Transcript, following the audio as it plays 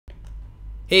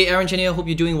Hey, Aaronchen here. Hope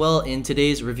you're doing well. In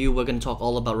today's review, we're going to talk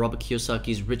all about Robert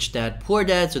Kiyosaki's Rich Dad, Poor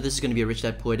Dad. So this is going to be a Rich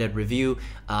Dad, Poor Dad review.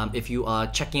 If you are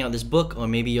checking out this book, or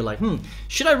maybe you're like,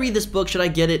 should I read this book? Should I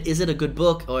get it? Is it a good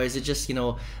book? Or is it just,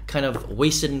 kind of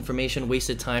wasted information,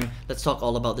 wasted time? Let's talk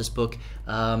all about this book.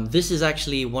 This is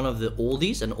actually one of the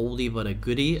oldies, an oldie but a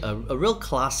goodie, a real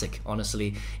classic,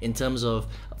 honestly, in terms of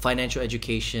financial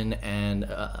education and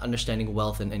understanding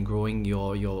wealth and growing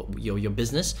your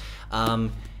business.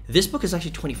 This book is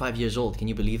actually 25 years old. Can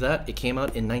you believe that? It came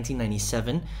out in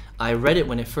 1997. I read it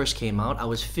when it first came out. I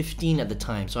was 15 at the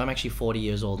time, so I'm actually 40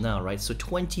 years old now, right? So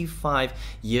 25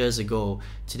 years ago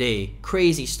today,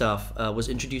 crazy stuff, was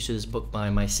introduced to this book by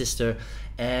my sister,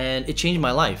 and it changed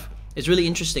my life. It's really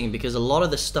interesting because a lot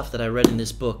of the stuff that I read in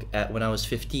this book when I was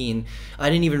 15, I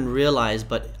didn't even realize,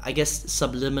 but I guess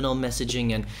subliminal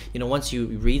messaging and, once you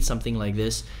read something like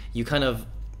this, you kind of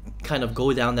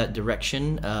go down that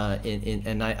direction,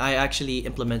 and I actually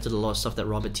implemented a lot of stuff that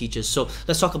Robert teaches. So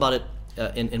let's talk about it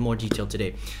in more detail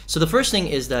today. So the first thing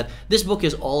is that this book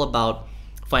is all about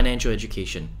financial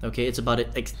education. Okay, it's about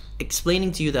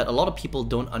explaining to you that a lot of people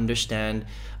don't understand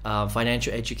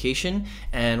financial education,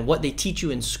 and what they teach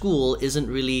you in school isn't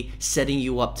really setting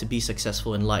you up to be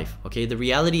successful in life. Okay, the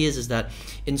reality is that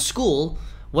in school,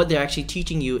 what they're actually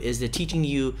teaching you is they're teaching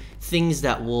you things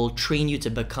that will train you to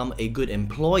become a good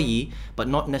employee, but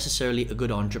not necessarily a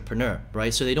good entrepreneur,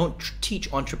 right? So they don't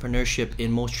teach entrepreneurship in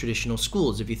most traditional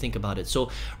schools, if you think about it.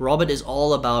 So Robert is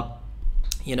all about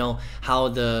how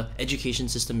the education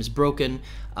system is broken,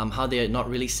 how they're not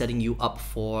really setting you up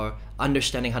for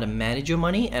understanding how to manage your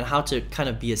money and how to kind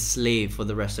of be a slave for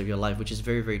the rest of your life, which is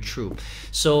very, very true.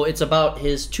 So it's about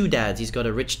his two dads. He's got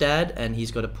a rich dad and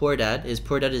he's got a poor dad. His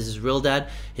poor dad is his real dad.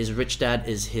 His rich dad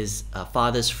is his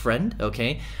father's friend,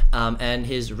 okay? And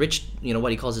his rich,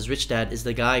 what he calls his rich dad is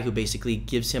the guy who basically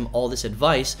gives him all this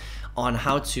advice on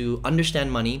how to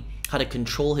understand money, how to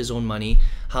control his own money,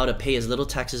 how to pay as little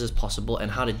taxes as possible, and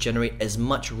how to generate as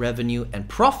much revenue and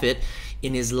profit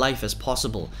in his life as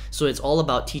possible. So it's all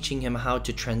about teaching him how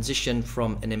to transition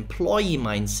from an employee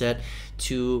mindset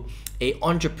to a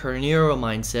entrepreneurial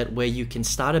mindset where you can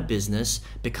start a business,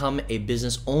 become a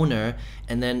business owner,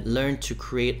 and then learn to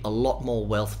create a lot more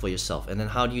wealth for yourself. And then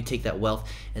how do you take that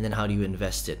wealth and then how do you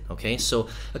invest it? Okay, so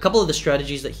a couple of the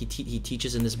strategies that he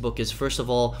teaches in this book is, first of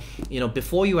all,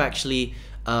 before you actually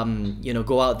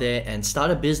go out there and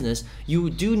start a business, you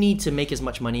do need to make as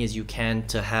much money as you can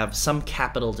to have some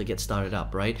capital to get started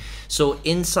up, right? So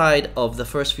inside of the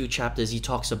first few chapters, he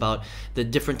talks about the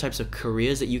different types of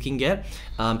careers that you can get.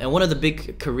 And one of the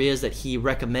big careers that he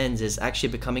recommends is actually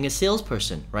becoming a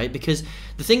salesperson, right? Because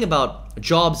the thing about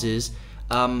jobs is,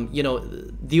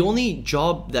 the only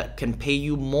job that can pay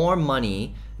you more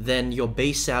money than your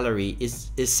base salary is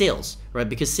sales, right?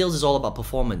 Because sales is all about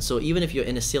performance. So even if you're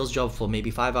in a sales job for maybe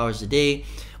 5 hours a day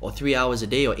or 3 hours a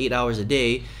day or 8 hours a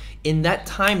day, in that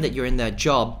time that you're in that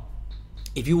job,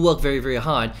 if you work very, very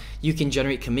hard, you can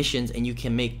generate commissions and you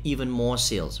can make even more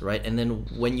sales, right? And then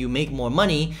when you make more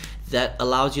money, that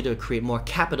allows you to create more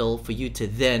capital for you to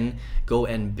then go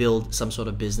and build some sort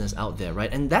of business out there,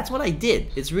 right? And that's what I did.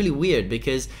 It's really weird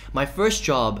because my first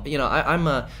job, I'm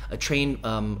a trained,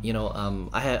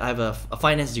 I have a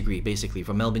finance degree basically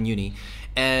from Melbourne Uni,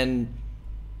 and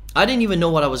I didn't even know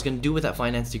what I was going to do with that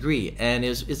finance degree. And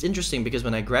it's interesting because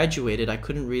when I graduated, I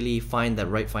couldn't really find that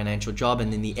right financial job,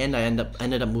 and in the end I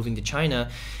ended up moving to China,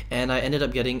 and I ended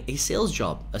up getting a sales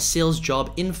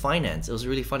job in finance. It was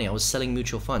really funny. I was selling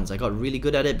mutual funds. I got really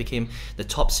good at it, became the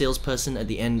top salesperson at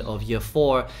the end of year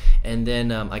 4, and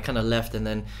then I kind of left and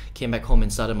then came back home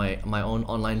and started my own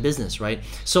online business, right?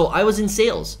 So I was in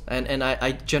sales, and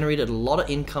I generated a lot of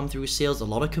income through sales, a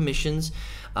lot of commissions,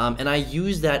 and I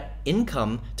used that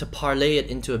income to parlay it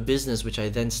into a business, which I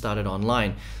then started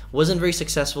online. Wasn't very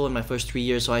successful in my first 3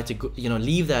 years, so I had to go,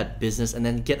 leave that business and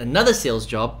then get another sales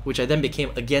job, which I then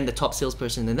became again the top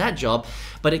salesperson in that job.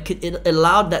 But it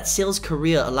allowed, that sales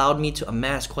career allowed me to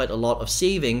amass quite a lot of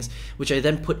savings, which I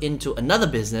then put into another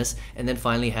business, and then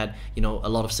finally had a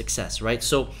lot of success, right?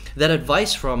 So that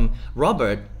advice from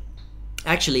Robert,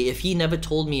 actually, if he never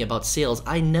told me about sales,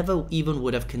 I never even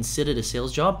would have considered a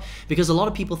sales job, because a lot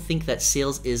of people think that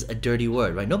sales is a dirty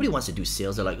word, right? Nobody wants to do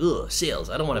sales. They're like, ugh,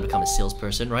 sales. I don't want to become a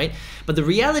salesperson, right? But the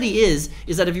reality is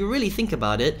that if you really think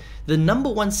about it, the number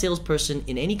one salesperson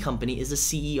in any company is the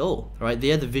CEO, right?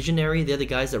 They're the visionary. They're the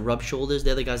guys that rub shoulders.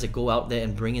 They're the guys that go out there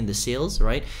and bring in the sales,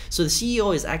 right? So the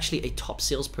CEO is actually a top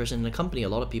salesperson in a company. A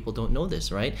lot of people don't know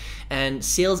this, right? And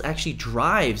sales actually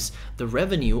drives the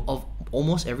revenue of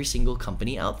almost every single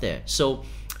company out there. So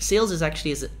sales is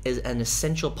actually is an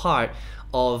essential part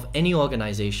of any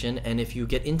organization, and if you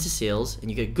get into sales and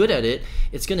you get good at it,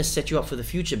 it's going to set you up for the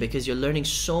future because you're learning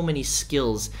so many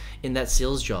skills in that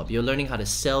sales job. You're learning how to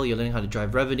sell, you're learning how to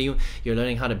drive revenue, you're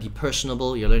learning how to be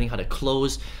personable, you're learning how to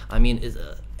close. I mean,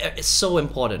 it's so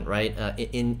important, right?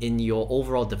 In your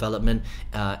overall development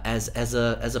as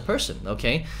a person.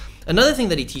 Okay. Another thing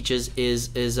that he teaches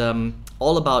is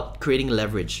all about creating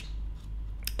leverage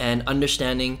and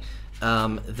understanding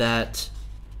that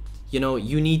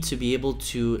you need to be able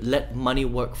to let money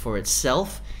work for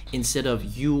itself instead of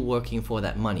you working for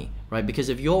that money, right? Because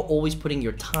if you're always putting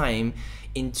your time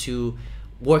into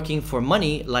working for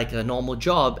money like a normal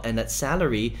job and that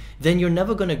salary, then you're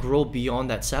never going to grow beyond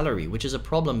that salary, which is a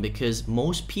problem because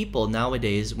most people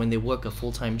nowadays, when they work a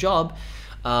full-time job,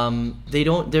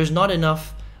 there's not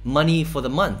enough money for the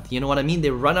month. You know what I mean? They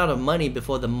run out of money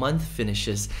before the month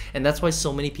finishes, and that's why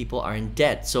so many people are in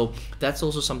debt. So that's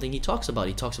also something he talks about.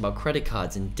 He talks about credit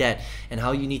cards and debt and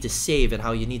how you need to save and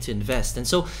how you need to invest. And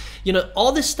so,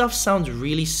 all this stuff sounds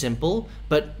really simple,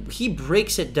 but he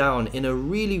breaks it down in a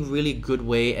really, really good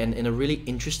way and in a really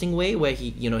interesting way where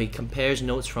he compares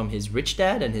notes from his rich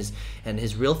dad and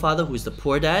his real father, who's the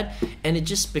poor dad, and it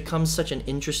just becomes such an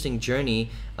interesting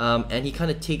journey. And he kind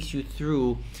of takes you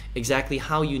through exactly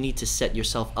how you need to set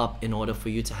yourself up in order for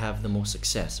you to have the most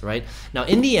success, right? Now,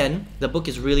 in the end, the book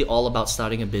is really all about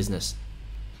starting a business,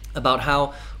 about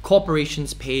how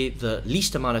corporations pay the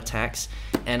least amount of tax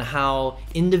and how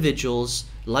individuals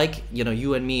like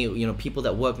you and me, people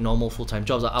that work normal full-time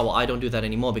jobs, I don't do that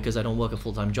anymore because I don't work a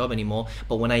full-time job anymore,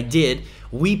 but when I did,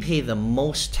 we pay the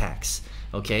most tax,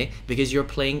 okay? Because you're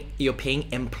paying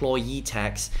employee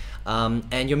tax,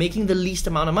 and you're making the least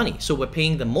amount of money. So we're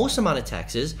paying the most amount of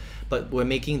taxes, but we're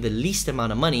making the least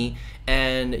amount of money,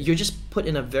 and you're just put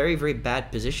in a very, very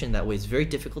bad position that way. It's very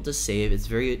difficult to save, it's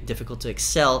very difficult to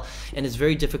excel, and it's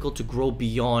very difficult to grow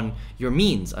beyond your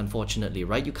means, unfortunately,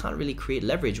 right? You can't really create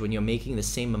leverage when you're making the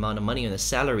same amount of money on a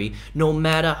salary, no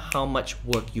matter how much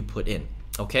work you put in,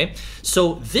 okay?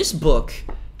 So this book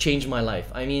changed my life.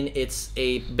 I mean,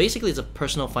 basically it's a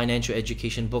personal financial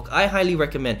education book. I highly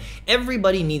recommend.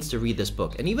 Everybody needs to read this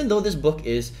book. And even though this book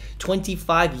is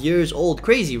 25 years old,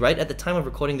 crazy, right? At the time of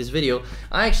recording this video,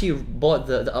 I actually bought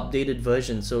the updated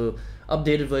version. So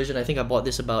updated version, I think I bought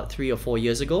this about 3 or 4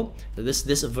 years ago.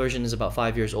 This version is about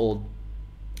 5 years old.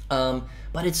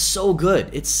 But it's so good.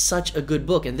 It's such a good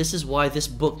book, and this is why this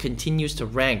book continues to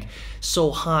rank so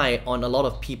high on a lot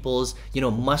of people's,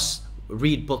 must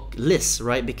read book lists,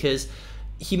 right? Because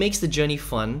he makes the journey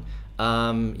fun.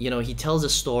 He tells a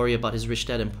story about his rich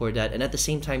dad and poor dad, and at the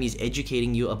same time he's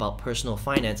educating you about personal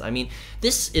finance. I mean,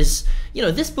 this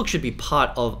book should be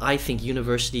part of, I think,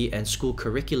 university and school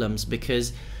curriculums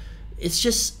because it's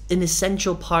just an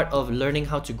essential part of learning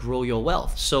how to grow your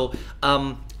wealth. So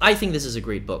I think this is a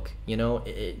great book.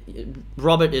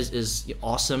 Robert is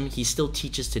awesome. He still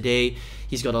teaches today.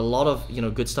 He's got a lot of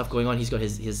good stuff going on. He's got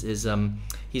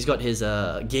his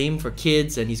game for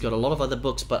kids, and he's got a lot of other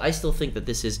books. But I still think that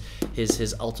this is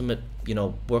his ultimate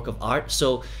work of art.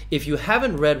 So if you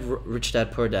haven't read Rich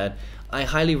Dad Poor Dad, I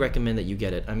highly recommend that you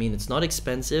get it. I mean, it's not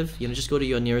expensive. Just go to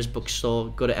your nearest bookstore,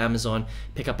 go to Amazon,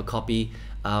 pick up a copy.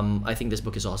 I think this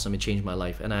book is awesome. It changed my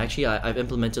life, and I've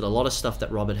implemented a lot of stuff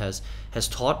that Robert has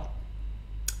taught,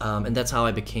 and that's how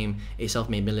I became a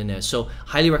self-made millionaire. So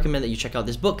highly recommend that you check out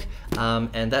this book,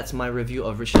 and that's my review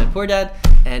of Rich Dad Poor Dad.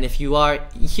 And if you are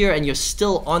here and you're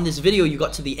still on this video, you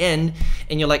got to the end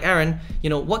and you're like, Aaron,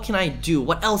 what can I do?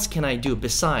 What else can I do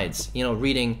besides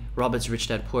reading Robert's Rich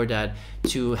Dad Poor Dad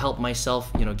to help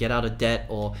myself get out of debt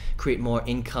or create more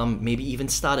income, maybe even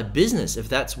start a business if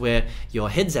that's where your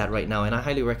head's at right now? And I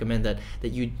highly recommend that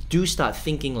you do start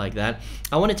thinking like that.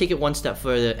 I want to take it one step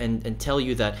further and tell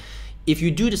you that if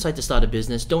you do decide to start a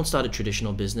business, don't start a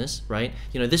traditional business, right?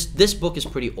 This book is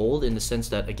pretty old in the sense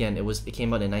that, again, it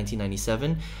came out in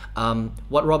 1997.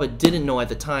 What Robert didn't know at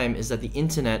the time is that the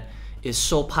internet is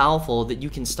so powerful that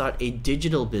you can start a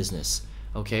digital business,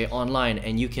 okay, online,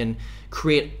 and you can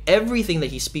create everything that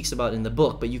he speaks about in the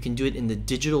book, but you can do it in the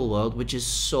digital world, which is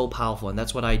so powerful. And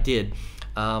that's what I did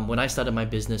when I started my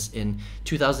business in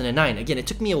 2009. Again, it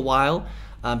took me a while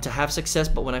to have success,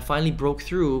 but when I finally broke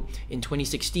through in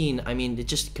 2016, I mean, it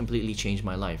just completely changed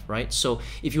my life, right? So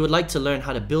if you would like to learn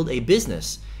how to build a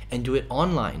business and do it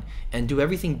online and do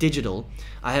everything digital,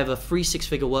 I have a free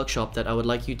 6-figure workshop that I would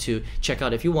like you to check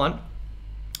out if you want.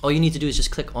 All you need to do is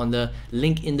just click on the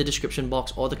link in the description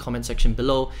box or the comment section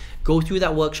below. Go through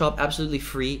that workshop absolutely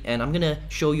free, and I'm gonna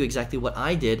show you exactly what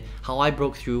I did, how I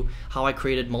broke through, how I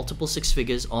created multiple 6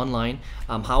 figures online,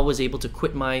 how I was able to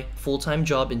quit my full-time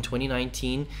job in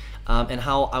 2019, and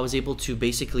how I was able to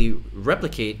basically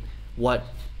replicate what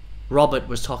Robert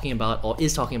was talking about, or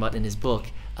is talking about in his book,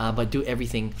 but do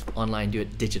everything online, do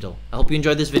it digital. I hope you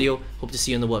enjoyed this video. Hope to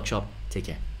see you in the workshop. Take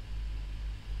care.